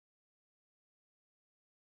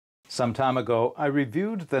Some time ago, I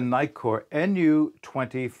reviewed the Nitecore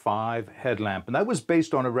NU25 headlamp, and that was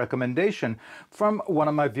based on a recommendation from one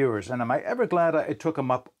of my viewers. And am I ever glad I took him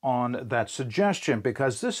up on that suggestion,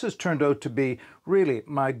 because this has turned out to be really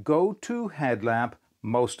my go-to headlamp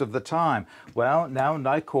most of the time. Well, now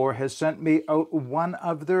Nitecore has sent me out one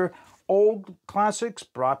of their old classics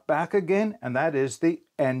brought back again, and that is the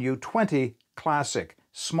NU20 Classic.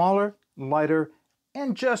 Smaller, lighter,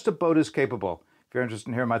 and just about as capable. If you're interested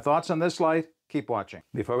in hearing my thoughts on this light, keep watching.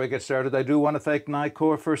 Before we get started, I do want to thank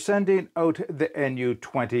Nitecore for sending out the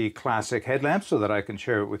NU20 Classic headlamp so that I can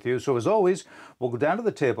share it with you. So as always, we'll go down to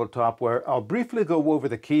the tabletop where I'll briefly go over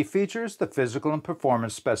the key features, the physical and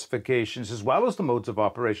performance specifications, as well as the modes of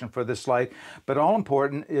operation for this light. But all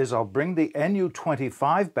important is I'll bring the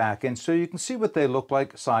NU25 back in so you can see what they look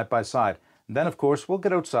like side by side. Then, of course, we'll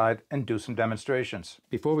get outside and do some demonstrations.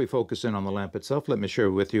 Before we focus in on the lamp itself, let me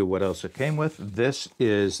share with you what else it came with. This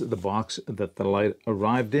is the box that the light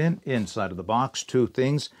arrived in. Inside of the box, two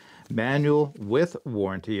things: manual with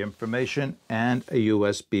warranty information and a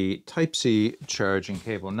USB Type-C charging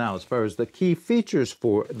cable. Now, as far as the key features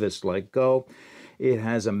for this light go, it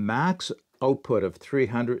has a max output of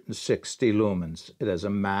 360 lumens. It has a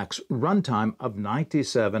max runtime of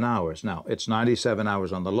 97 hours. Now, it's 97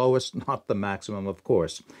 hours on the lowest, not the maximum, of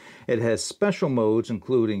course. It has special modes,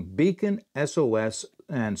 including beacon, SOS,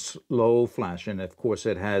 and slow flash. And of course,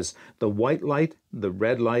 it has the white light, the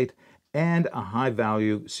red light, and a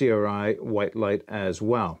high-value CRI white light as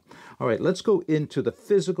well. All right, let's go into the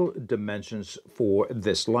physical dimensions for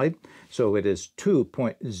this light. So it is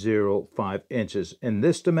 2.05 inches in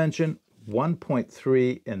this dimension,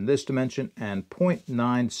 1.3 in this dimension, and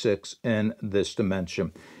 0.96 in this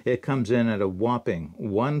dimension. It comes in at a whopping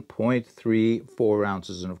 1.34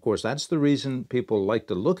 ounces. And of course, that's the reason people like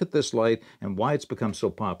to look at this light and why it's become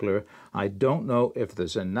so popular. I don't know if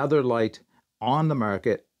there's another light on the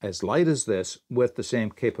market as light as this with the same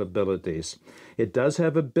capabilities. It does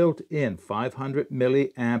have a built-in 500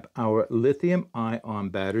 milliamp hour lithium-ion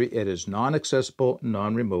battery. It is non-accessible,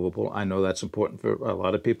 non-removable. I know that's important for a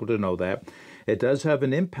lot of people to know that. It does have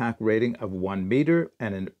an impact rating of 1 meter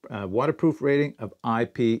and a waterproof rating of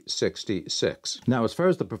IP66. Now, as far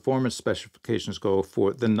as the performance specifications go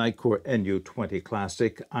for the Nitecore NU20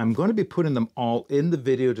 Classic, I'm going to be putting them all in the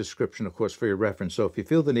video description, of course, for your reference. So if you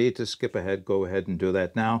feel the need to skip ahead, go ahead and do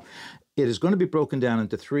that now. It is going to be broken down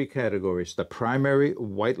into three categories: the primary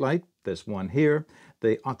white light, this one here,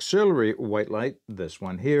 the auxiliary white light, this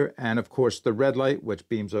one here, and of course the red light, which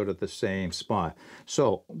beams out at the same spot.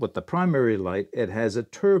 So with the primary light, it has a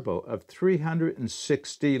turbo of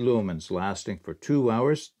 360 lumens lasting for 2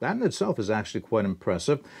 hours. That in itself is actually quite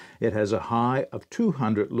impressive. It has a high of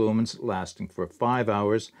 200 lumens lasting for 5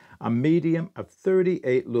 hours, a medium of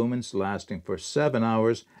 38 lumens lasting for 7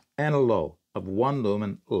 hours, and a low of 1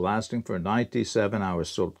 lumen lasting for 97 hours,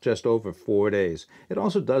 so just over 4 days. It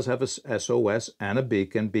also does have a SOS and a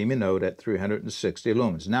beacon beaming out at 360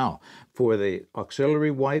 lumens. Now, for the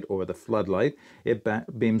auxiliary white or the floodlight, it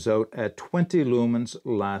beams out at 20 lumens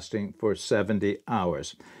lasting for 70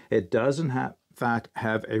 hours. It doesn't have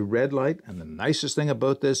have a red light, and the nicest thing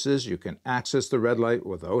about this is you can access the red light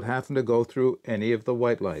without having to go through any of the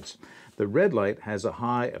white lights. The red light has a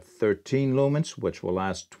high of 13 lumens, which will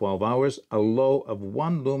last 12 hours, a low of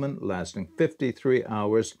 1 lumen lasting 53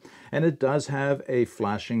 hours, and it does have a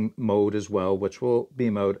flashing mode as well, which will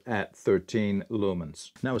beam out at 13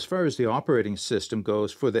 lumens. Now, as far as the operating system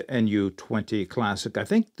goes for the NU20 Classic, I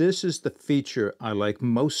think this is the feature I like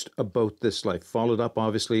most about this light, followed up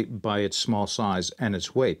obviously by its small size and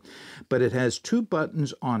its weight. But it has two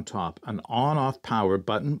buttons on top: an on-off power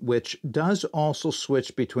button, which does also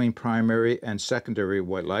switch between primary and secondary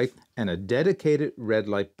white light, and a dedicated red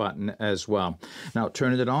light button as well. Now,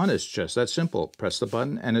 turning it on is just that simple. Press the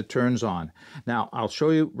button and it turns on. Now, I'll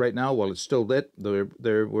show you right now while it's still lit.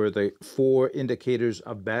 There were the 4 indicators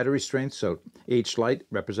of battery strength, so each light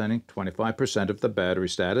representing 25% of the battery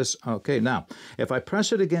status. Okay, now, if I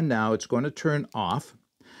press it again now, it's going to turn off.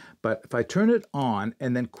 But if I turn it on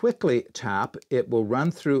and then quickly tap, it will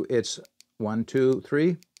run through its 1, 2,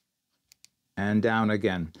 3, and down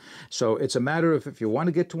again. So it's a matter of, if you want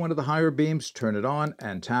to get to one of the higher beams, turn it on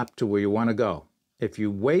and tap to where you want to go. If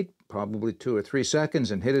you wait probably 2 or 3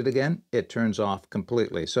 seconds and hit it again, it turns off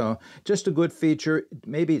completely. So just a good feature,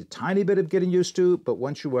 maybe a tiny bit of getting used to, but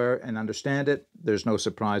once you are and understand it, there's no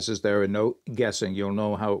surprises there and no guessing. You'll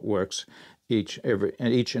know how it works each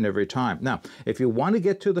and every time. Now, if you want to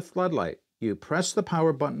get to the floodlight, you press the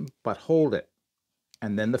power button, but hold it,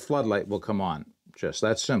 and then the floodlight will come on. Just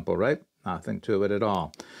that simple, right? Nothing to it at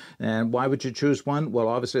all. And why would you choose one? Well,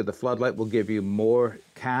 obviously the floodlight will give you more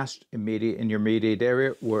cast in your immediate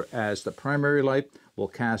area, whereas the primary light will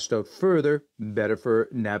cast out further, better for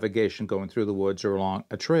navigation going through the woods or along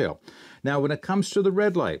a trail. Now, when it comes to the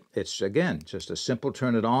red light, it's, again, just a simple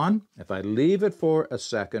turn it on. If I leave it for a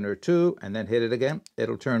second or two and then hit it again,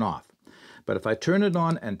 it'll turn off. But if I turn it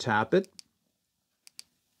on and tap it,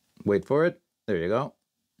 wait for it, there you go.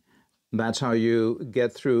 That's how you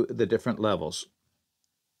get through the different levels.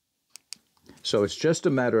 So it's just a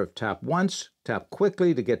matter of tap once, tap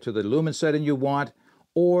quickly to get to the lumen setting you want,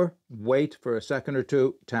 or wait for a second or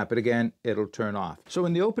two, tap it again, it'll turn off. So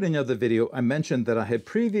in the opening of the video, I mentioned that I had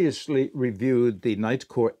previously reviewed the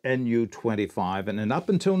Nitecore NU25, and up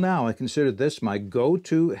until now, I considered this my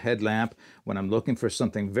go-to headlamp when I'm looking for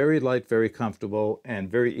something very light, very comfortable,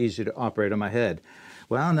 and very easy to operate on my head.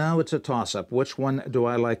 Well, now it's a toss-up. Which one do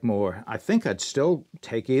I like more? I think I'd still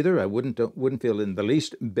take either. I wouldn't feel in the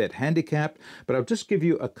least bit handicapped, but I'll just give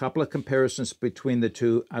you a couple of comparisons between the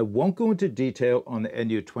two. I won't go into detail on the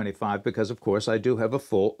NU25 because, of course, I do have a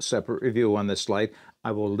full separate review on this light.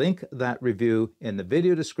 I will link that review in the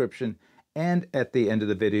video description and at the end of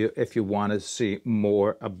the video if you want to see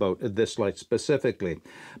more about this light specifically.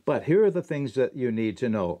 But here are the things that you need to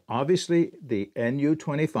know. Obviously, the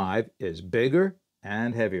NU25 is bigger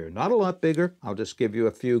and heavier. Not a lot bigger. I'll just give you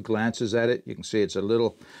a few glances at it. You can see it's a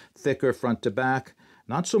little thicker front to back.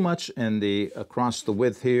 Not so much in the across the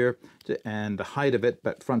width here and the height of it,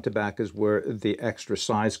 but front to back is where the extra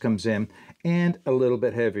size comes in, and a little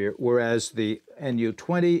bit heavier, whereas the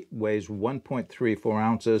NU20 weighs 1.34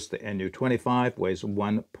 ounces, the NU25 weighs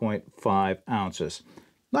 1.5 ounces.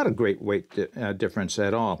 Not a great weight difference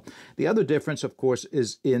at all. The other difference, of course,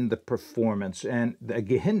 is in the performance. And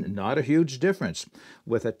again, not a huge difference.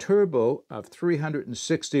 With a turbo of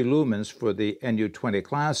 360 lumens for the NU20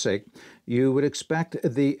 Classic, you would expect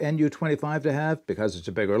the NU25 to have, because it's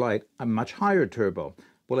a bigger light, a much higher turbo.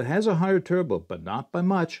 Well, it has a higher turbo, but not by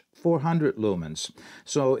much, 400 lumens.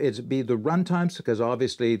 So it'd be the runtimes, because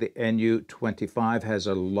obviously the NU25 has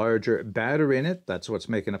a larger battery in it. That's what's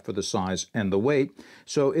making up for the size and the weight.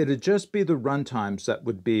 So it'd just be the runtimes that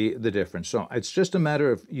would be the difference. So it's just a matter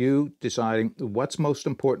of you deciding what's most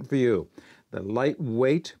important for you. The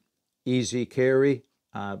lightweight, easy carry,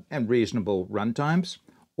 and reasonable runtimes,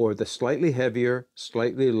 or the slightly heavier,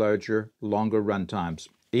 slightly larger, longer runtimes.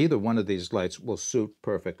 Either one of these lights will suit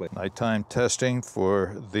perfectly. Nighttime testing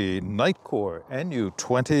for the Nitecore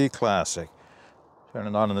NU20 Classic. Turn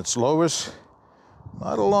it on its lowest.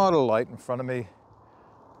 Not a lot of light in front of me.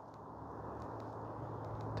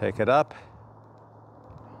 Take it up.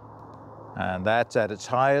 And that's at its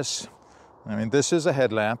highest. I mean, this is a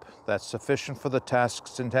headlamp. That's sufficient for the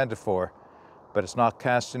tasks it's intended for, but it's not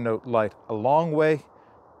casting out light a long way.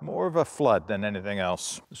 More of a flood than anything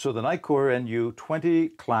else. So the Nitecore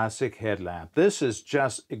NU20 Classic headlamp. This is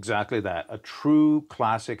just exactly that, a true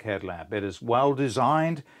classic headlamp. It is well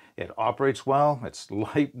designed, it operates well, it's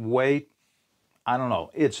lightweight. I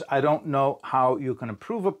don't know how you can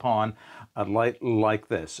improve upon a light like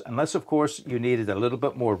this, unless of course you needed a little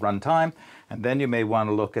bit more runtime, and then you may want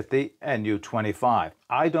to look at the NU25.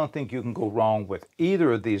 I don't think you can go wrong with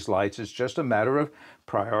either of these lights. It's just a matter of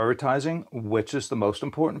prioritizing which is the most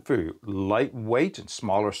important for you. Lightweight and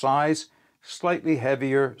smaller size, slightly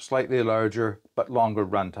heavier, slightly larger, but longer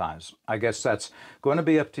runtimes. I guess that's going to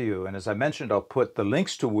be up to you. And as I mentioned, I'll put the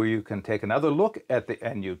links to where you can take another look at the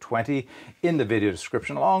NU20 in the video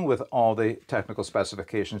description, along with all the technical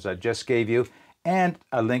specifications I just gave you, and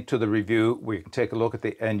a link to the review where you can take a look at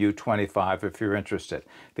the NU25 if you're interested.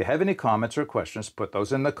 If you have any comments or questions, put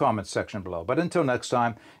those in the comments section below. But until next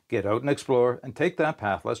time, get out and explore and take that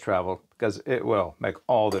path less traveled, because it will make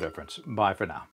all the difference. Bye for now.